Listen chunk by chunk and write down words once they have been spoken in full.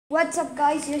What's up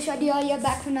guys, here's Shadia here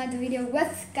back for another video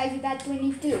with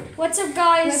Kvbat22. What's up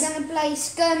guys? We're gonna play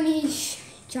skirmish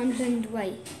John Bend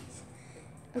Way.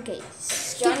 Okay,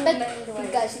 skip it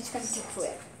because it's gonna take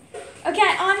forever.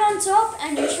 Okay, I'm on top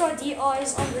and Joshua DR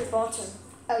is on the bottom.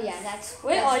 Oh yeah, that's...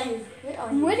 Where are you?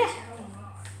 Where the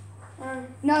hell?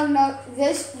 No,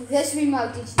 this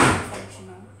remote is not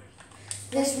functional.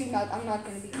 This remote, I'm not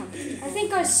gonna be comfortable. I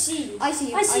think I see you. I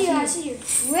see you. I see you.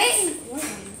 Where are you?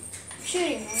 I'm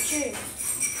shooting.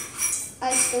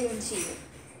 I still don't see you.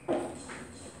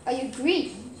 Are you green?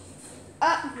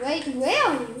 Wait, where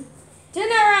are you? Turn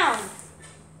around.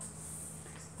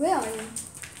 Where are you?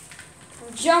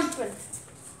 I'm jumping.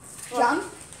 Jump?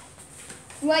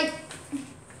 Wait.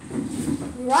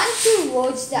 Run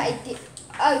towards the idea.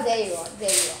 Oh, there you are.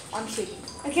 I'm shooting.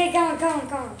 Okay,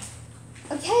 come on.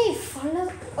 Okay,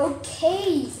 follow.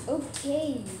 Okay.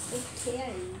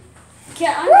 Okay,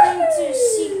 I'm going to a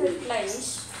secret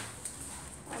place.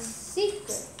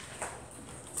 Secret.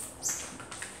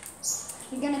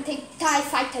 You're gonna take TIE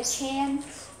Fighter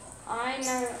chance. I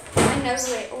know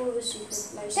where all the secret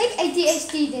places. Take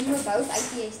ATST, then we're both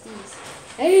ATSTs.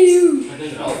 Hey you! Het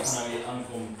is wel van wie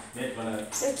aankomt net wanneer.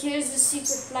 Look, here's the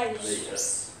secret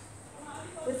place.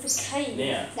 With the cave.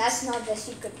 Yeah. That's not the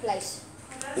secret place.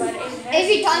 But it has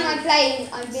Every time I play,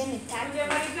 I'm being attacked. Ja,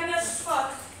 maar je kan net spat.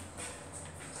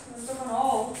 Dat is toch een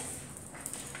hal?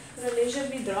 Dat is een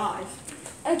bedrijf.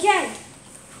 Okay.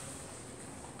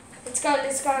 Let's go.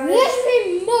 This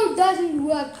remote doesn't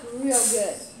work real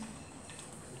good.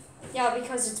 Yeah,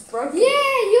 because it's broken.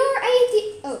 Yeah, you're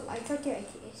Oh, I thought you're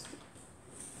ATST.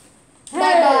 Hey,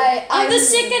 Bye. I'm the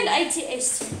second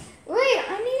ATST. Wait,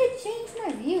 I need to change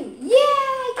my view. Yeah,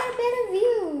 I got a better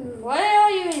view. Why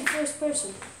are you in first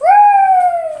person? Woo!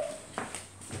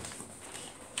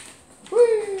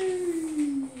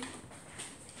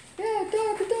 Yeah,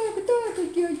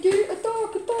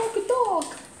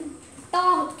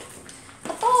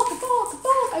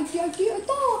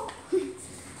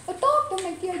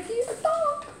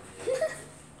 talk.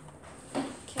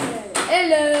 Okay.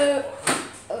 Hello.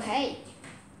 Oh, hey.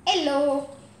 Hello.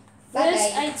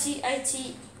 This Bye. IT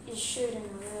is shooting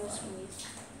real smooth.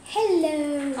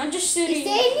 Hello. I'm just Is shooting.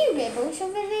 there any rebels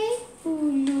over there? Oh,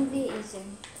 no, there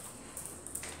isn't.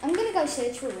 I'm gonna go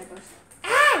search for rebels.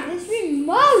 This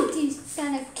remote is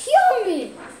gonna kill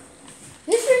me.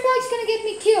 This remote's gonna get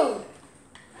me killed.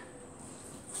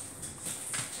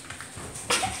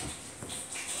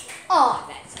 Oh,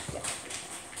 that's good.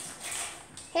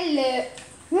 Hello.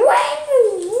 Wait,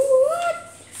 what?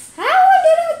 How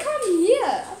did I come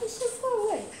here? I was so far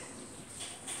away.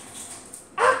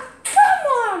 Come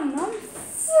on! I'm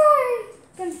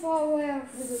fucking far away.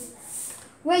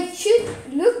 Wait, shoot.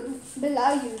 Look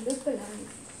below you.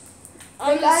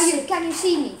 Below you. Can you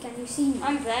see me?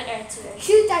 I'm that AT.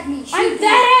 Shoot at me. I'm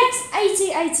that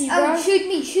AT, bro. Oh,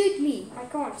 shoot me. I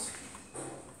can't.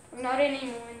 I'm not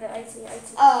anymore in the AT.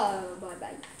 Oh,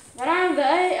 bye. But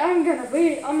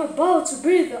I'm about to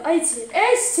be the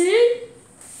ATST.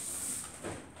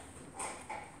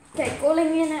 Okay, calling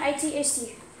me an ATST.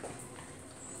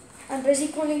 I'm busy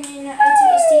calling me an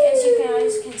ATST, as you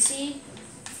guys can see.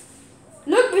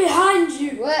 Look behind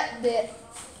you. What the?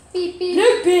 Beep beep.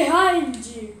 Look behind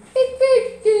you. Beep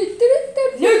beep.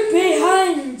 Look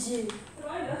behind you.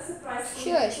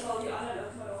 Shush.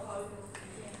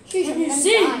 Can you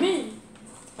see me?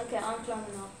 Okay, I'm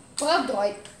climbing up.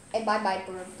 Probeer. En bye,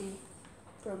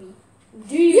 Proby.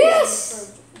 Do you?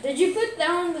 Yes! Did you put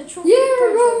down the trophy?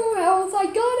 Hero health. I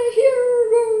got a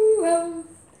hero health.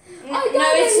 No,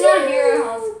 it's not hero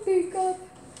health. Pickup.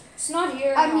 It's not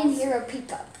hero I mean health. hero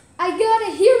pickup. I got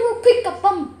a hero pickup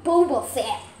on Boba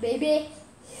Fett, baby.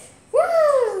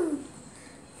 Woo!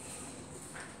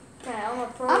 Okay, I'm a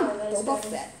pro I'm at this. Boba guys.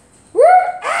 Fett. Woo!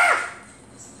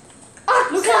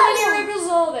 Look how many rebels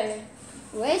are there.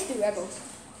 Where's the rebels?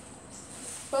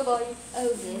 Bye bye. Oh,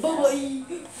 there.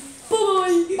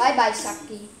 Bye. Bye,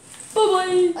 Saki. Bye. Oh,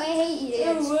 hey,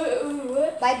 idiots.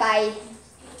 What? Bye. Bye.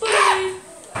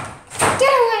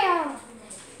 Get away!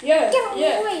 Yeah. Get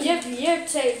away. Yep.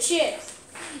 Say shit.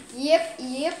 Yep,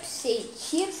 say.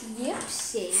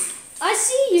 I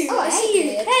see you. Oh, I see you.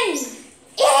 idiot. Hey.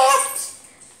 It!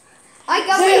 I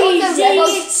go where all the rebels.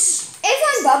 Idiots. If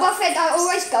I'm Boba Fett, I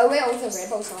always go where all the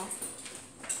rebels are.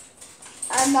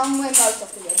 And I'm where most of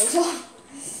the rebels are.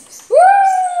 Woo!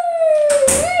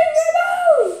 Hey,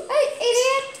 rebel! Hey,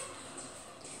 idiot!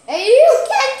 Hey,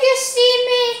 can't you see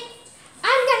me?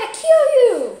 I'm gonna kill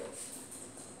you!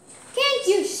 Can't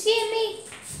you see me?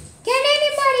 Can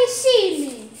anybody see me?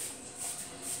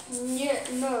 Yeah,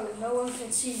 no one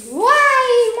can see you. Why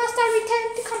must I return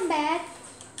to combat?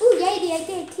 Ooh, yay, the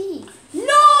AT.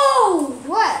 No!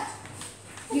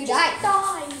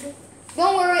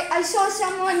 Don't worry, I saw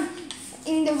someone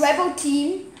in the rebel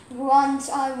team once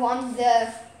I won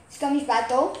the skirmish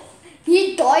battle.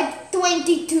 He died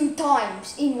 22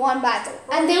 times in one battle.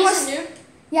 Well, And there was a noob.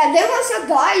 yeah, there was a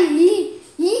guy, he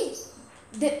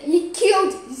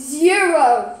killed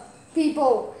 0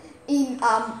 people in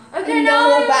Okay, in the now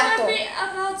whole I'm battle.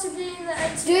 about to be in the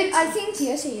 80. Dude, I think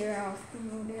here's a hero.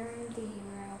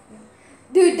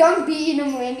 Dude, don't be in a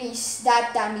enemies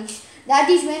that damage. That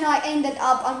is when I ended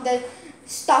up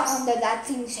stuck under that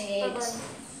thing's head. Bye-bye.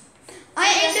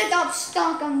 I ended up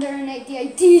stuck under an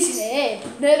AT-AT's head.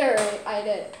 Literally, I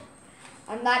did.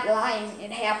 I'm not lying.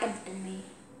 It happened to me.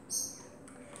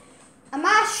 Am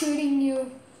I shooting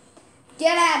you?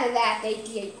 Get out of that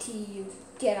AT-AT, you.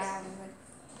 Get out of it.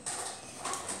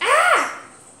 Ah!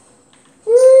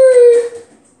 Woo!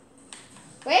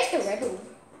 Where's the rebel?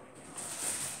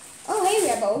 Oh, hey,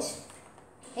 rebels.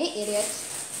 Hey, idiots.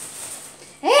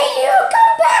 Hey, you!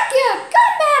 Come back here!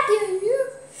 Come back here, you!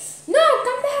 No,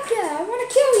 come back here! I want to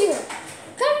kill you!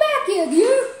 Come back here,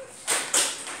 you!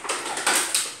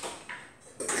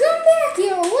 Come back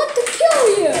here! I want to kill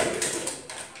you!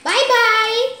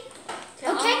 Bye-bye!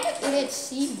 Okay, the idiots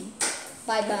see me.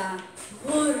 Bye-bye.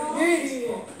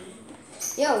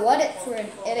 Yo, what it for an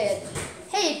idiot?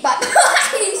 Hey, but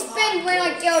he spin when I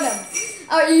killed him.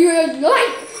 Oh, you're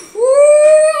like,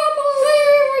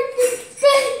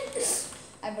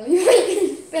 I believe I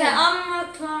can spin. Yeah,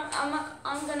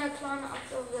 I'm gonna climb up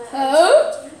of the.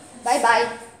 Oh, bye bye.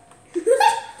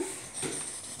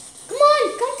 Come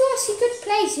on, come to a secret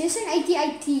place. Here's an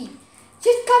AT-AT.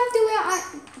 Just come to where I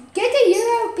get a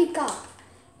hero pickup.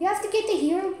 You have to get the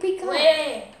hero pickup.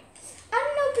 Where? I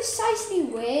don't know precisely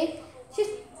where.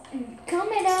 Just come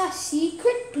at a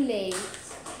secret place.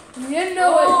 You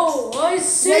know it. Oh, I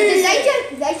see. They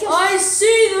just, I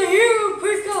see the hero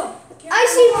pickup. I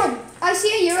see one. I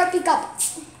see a hero pickup.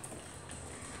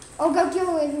 I'll go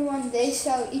kill everyone there,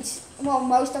 so it's, well,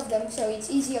 most of them, so it's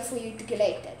easier for you to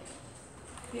collect it.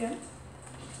 Ja.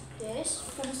 Yes.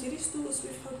 Kan ons hierdie stoel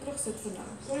asseblief gou terugsit vir nou?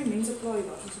 Voor die mense klaar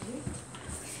was asseblief.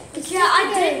 Yeah, I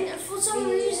didn't. For some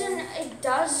reason, it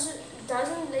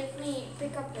doesn't let me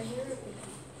pick up the hero pickup.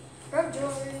 Rob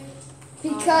jewelry.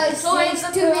 Because So there's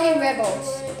it's too a many pro- rebels.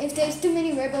 If there's too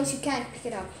many rebels, you can't pick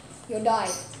it up. You'll die.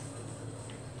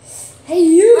 Hey,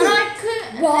 you! But I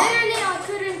could. Wow. Literally, I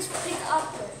couldn't pick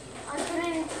up it. I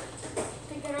couldn't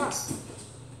pick it up.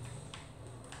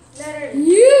 Literally.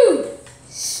 You!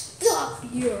 Stop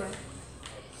here.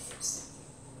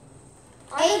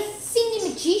 Hey,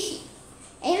 Cinemagishi.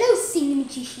 Hello,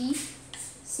 Cinemagishi.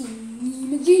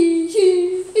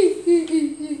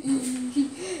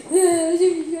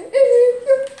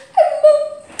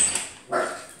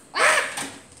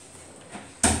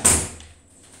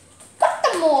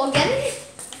 Guten Morgen.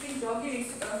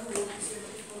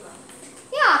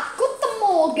 Yeah, guten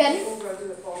Morgen.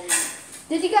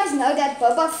 Did you guys know that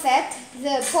Boba Fett,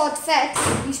 the pod Fett,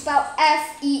 you spell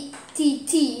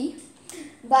F-E-T-T,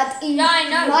 but in Yeah, I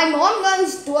know. my mom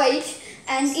knows Deutsch,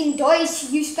 and in Deutsch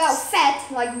you spell fat,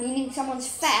 like meaning someone's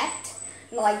fat,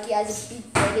 like he has a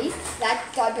big belly, that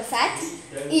type of fat.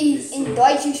 In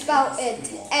Deutsch you spell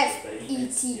it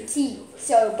F-E-T-T,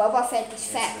 so Boba Fett is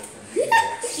fat.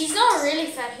 He's not really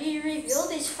fat. He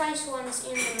revealed his face once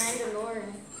in The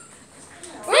Mandalorian.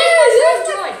 Where's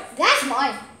Joy? That's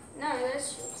mine. No,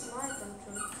 that's my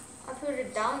control. I put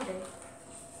it down there.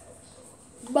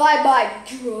 Bye bye,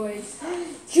 Joy.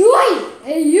 Joy!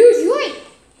 Hey, you, Joy!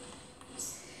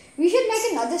 We should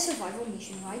make another survival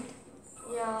mission, right?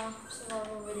 Yeah,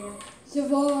 survival video.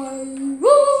 Survival!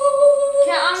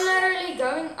 Okay, I'm literally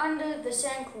going under the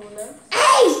sand cooler.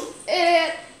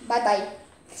 Hey! Bye bye.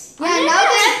 I Yeah,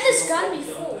 never had this gun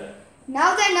before.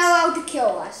 now they know how to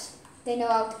kill us. They know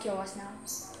how to kill us now.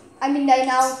 I mean, they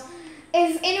know.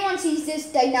 If anyone sees this,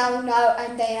 they now know,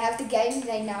 and they have the game,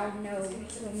 they now know.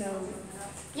 Will know.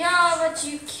 Yeah, but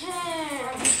you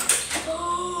can.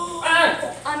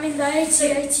 I'm in the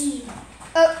AT-AT.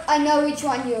 Oh, I know which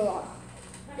one you are.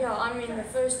 Yeah, I'm in the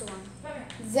first one.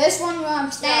 This one where I'm Yeah,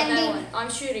 standing. that one. I'm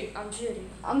shooting.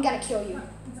 I'm gonna kill you.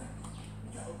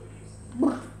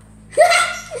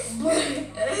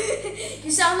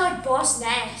 You sound like Boss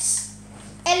Nass.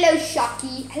 Hello,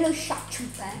 Shocky. Hello, Shock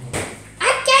Trooper.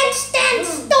 I can't stand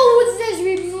still with this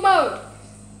remote.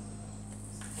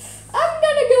 I'm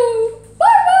gonna go.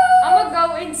 Bye-bye. I'm gonna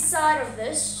go inside of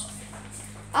this.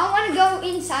 I wanna go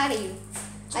inside of you.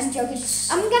 I'm joking.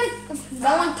 I'm gonna go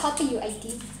on top of you, AT.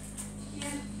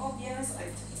 Op jy is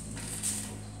uit.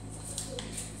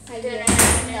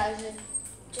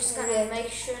 Just gonna make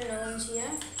sure no one's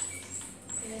here.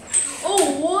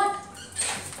 Oh, what?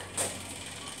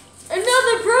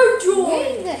 Another pro Where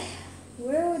droid!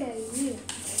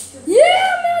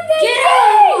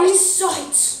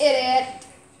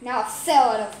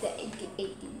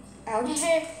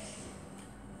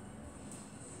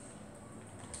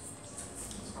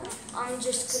 I'm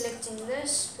just collecting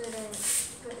this,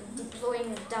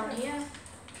 deploying it down here.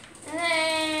 And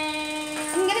then...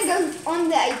 I'm gonna go on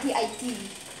the IT.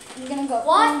 I'm gonna go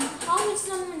What? on. How is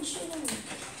someone shooting me?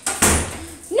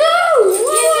 No!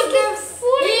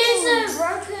 Here's a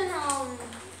broken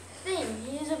thing.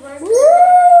 Here's a broken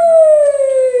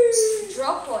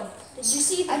drop pod. Did you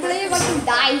see the I believe I broken can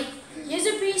die. Here's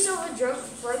a piece of a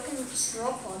broken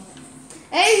drop pod.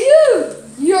 Hey you!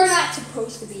 You're not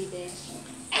supposed to be there.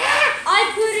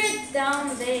 I put it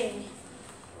down there.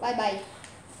 Bye bye.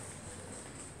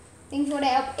 Thanks for the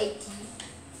help, 80.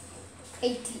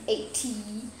 80.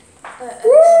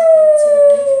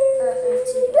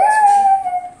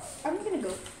 I'm gonna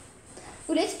go.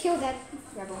 Oh, let's kill that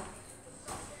rebel.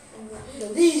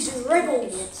 These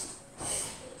rebels. Idiots.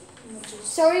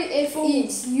 Sorry if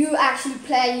it's you actually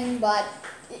playing, but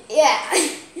yeah,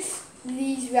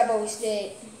 these rebels,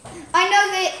 I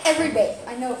know every base.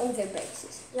 I know all their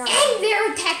bases. Yeah. And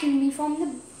they're attacking me from the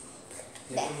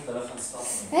Je back. moet er gaan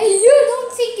stappen. Hey, you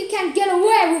don't think you can get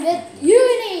away with it?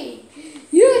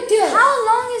 You do. How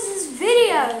long is this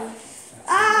video?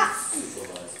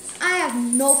 I have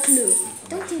no clue.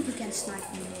 Don't think you can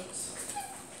snipe me there.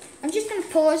 I'm just gonna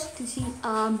pause to see.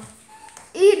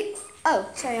 Oh,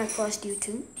 sorry, I paused you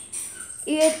too.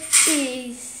 It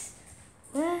is.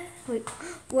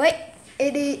 Wait.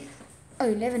 It is. Oh,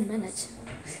 11 minutes.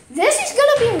 This is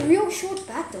gonna be a real short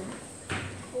battle.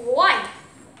 Why?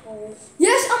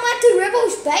 Yes, I'm at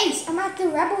the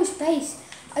rebel's base.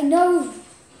 I know.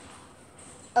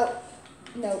 Oh,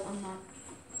 no, I'm not.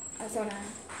 I thought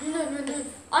I. No.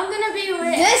 I'm gonna be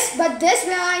with This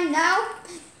where I'm now.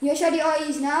 Here's where the RE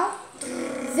is now.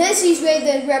 This is where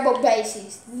the rebel base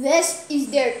is. This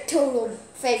is their total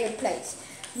favorite place.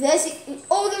 This is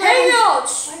all the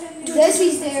rebels. This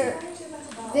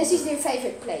is their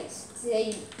favorite place.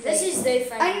 This is their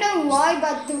favorite. I know why,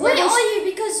 but the Where rebels. are you?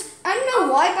 Because I don't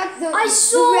know why, but the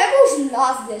saw- rebels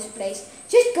love this place.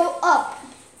 Just go up.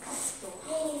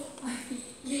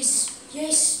 yes. No,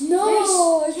 yes,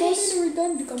 I yes. thought it was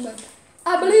time to come back.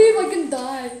 I believe I can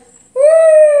die.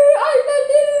 I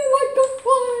believe I can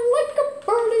fly like a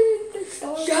bird in the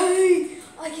sky. Yay!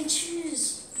 I can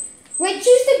choose. Wait,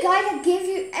 choose the guy that gives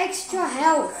you extra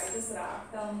health.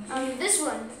 This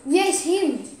one. Yes,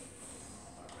 him.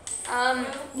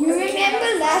 You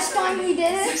remember last time we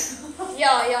did it?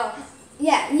 Yeah.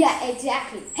 Yeah,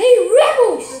 exactly. Hey,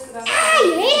 rebels!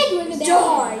 I hate when they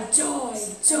die.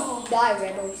 Die,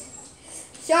 rebels.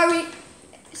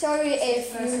 Sorry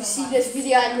if you see this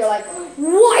video and you're like,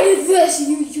 why did this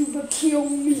YouTuber kill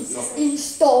me in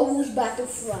Star Wars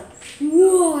Battlefront?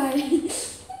 Why?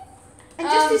 And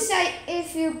just to say,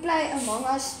 if you play Among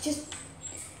Us, just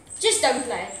don't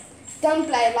play it. don't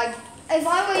play it. Like, if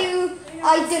I were you,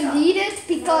 I delete it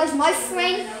because my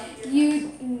friend,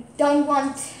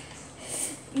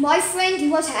 my friend, he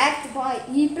was hacked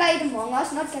he played Among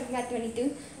Us, not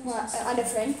Kvbat22, my other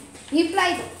friend. He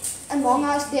played Among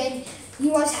Us, then he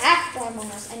was hacked by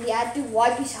Among Us and he had to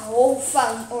wipe his whole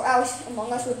phone or else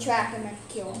Among Us would track him and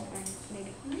kill him and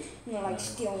maybe, like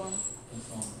steal one.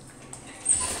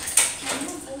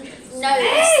 No,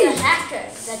 it's the hacker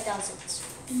that does it.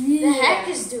 The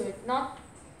hackers do it, not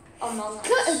Among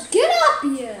Us. Get up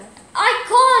here! I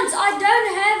can't! I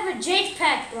don't have a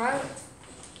jetpack, bro.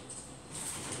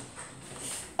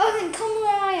 Oh, then come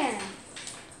where I am.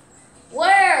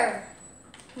 Where?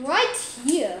 Right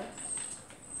here.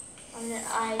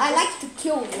 I like to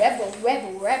kill rebels.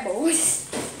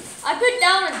 I put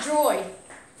down a droid.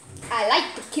 I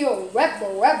like to kill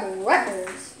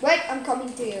rebels. Wait, I'm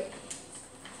coming to you.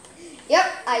 Yep,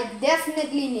 I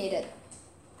definitely need it.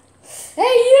 Hey,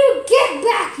 you get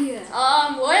back here.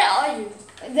 Where are you?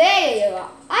 There you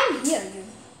are. I'm here, you.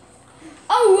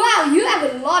 Oh wow, you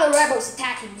have a lot of rebels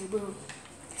attacking you, bro.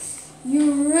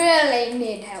 You really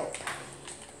need help.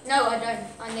 No, I don't.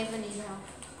 I never need help.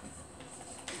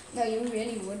 No, you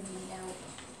really would need help.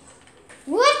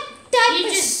 What type You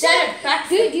of just did it back.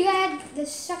 Dude, you had the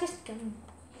suckest gun.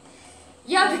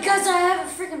 Yeah, because I have a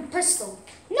freaking pistol.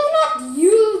 No, not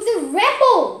you, the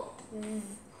rebel.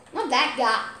 Not that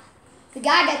guy. The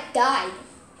guy that died.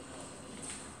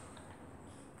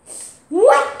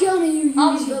 What gun are you using?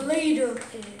 I'm the leader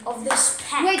of this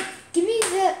pack. Wait, give me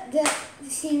the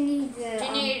thingy, the Do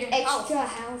you need extra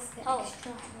health. The Oh.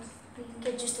 extra health.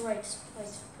 Okay, just wait,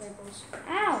 rebels.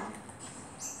 Ow.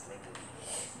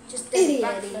 Just take it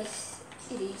back Idiots.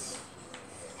 first. Idiots.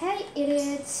 Hey,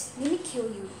 idiots. Let me kill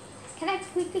you. Can I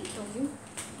quickly kill you?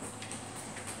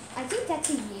 I think that's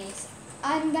a yes.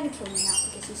 I'm gonna kill you now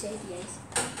because you said yes.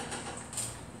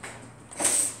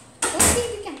 Don't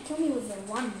think you can kill me with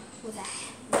a one, with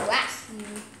a whack.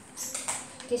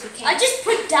 Because you I can't. just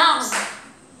put down.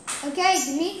 Okay,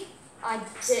 give me. I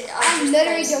I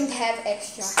literally don't have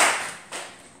extra.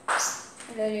 I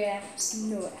literally have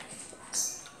no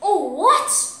extra. Oh,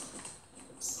 what?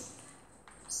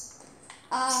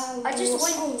 I just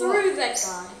went through that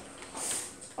guy.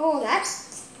 Oh, that.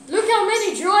 Look how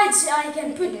many droids I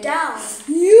can put down.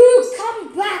 You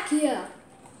come back here.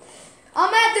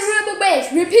 I'm at the rebel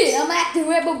base. Repeat, I'm at the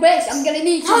rebel base. I'm gonna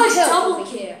need some Oh, help double over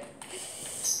here.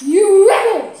 You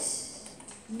rebels!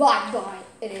 Bye-bye,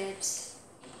 idiots.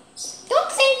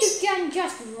 Don't think you can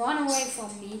just run away from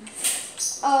me.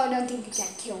 Oh, don't think you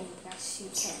can kill me. Yes, you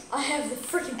can. I have the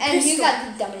freaking And pistol. you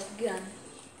got the dumbest gun.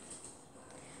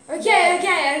 Okay.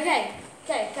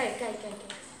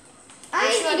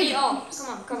 I need to...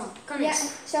 Come on. Come Yeah,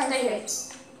 here. sorry. Stay here.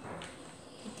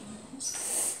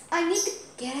 I need to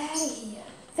get out of here.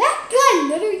 That guy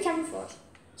literally coming for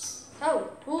us. Oh,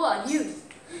 who are you?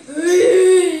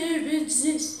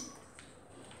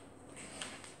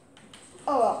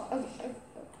 Oh, okay.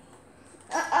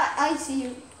 I see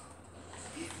you.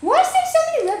 Why is there so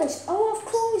many rebels? Oh, of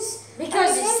course.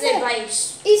 Because I it's their remember.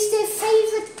 base. It's their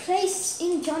favorite place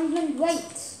in Junland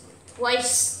Wastes.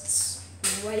 Wastes.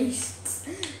 Wastes.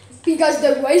 Because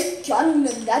they waste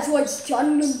Junland. That's why it's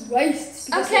Junland Wastes.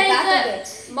 Because Okay, the back of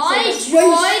it. my So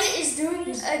droid is doing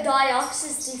a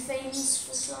Dioxys defense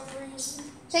for some reason.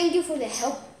 Thank you for the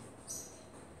help.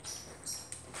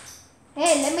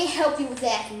 Hey, let me help you with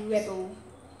that, rebel.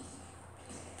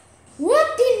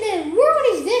 What in the world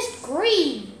is this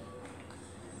green?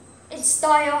 It's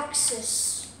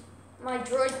Dioxys. My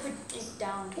droid put it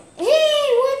down. Hey,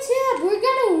 what's up? We're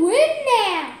gonna win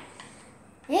now.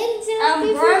 And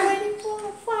bro. waiting for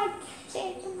a fight.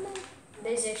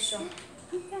 There's extra.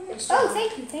 Oh,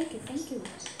 thank you.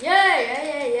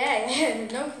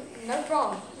 Yeah. No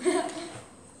problem.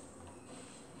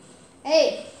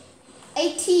 Hey,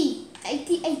 AT,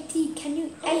 can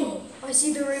you aim? I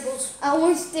see the rebels. I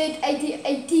once did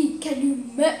AT, can you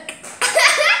mech?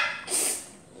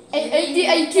 AT,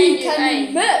 can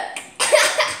you mech?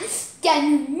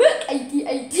 Can you mech?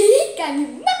 AT, can you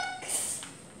mech?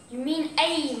 You mean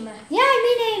aim? Yeah, I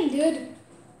mean aim, dude.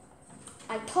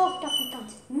 I talked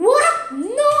Afrikaans. What?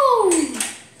 No!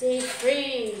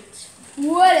 Defeat.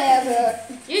 Whatever.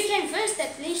 You came first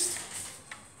at least.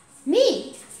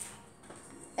 Me?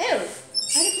 Ew.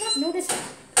 I did not notice that.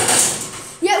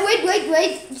 Yeah,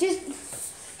 wait. Just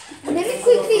let me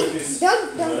quickly.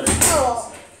 Don't.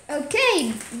 Oh,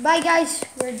 okay. Bye, guys.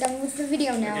 We're done with the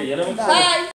video now. Okay, Bye. Bye.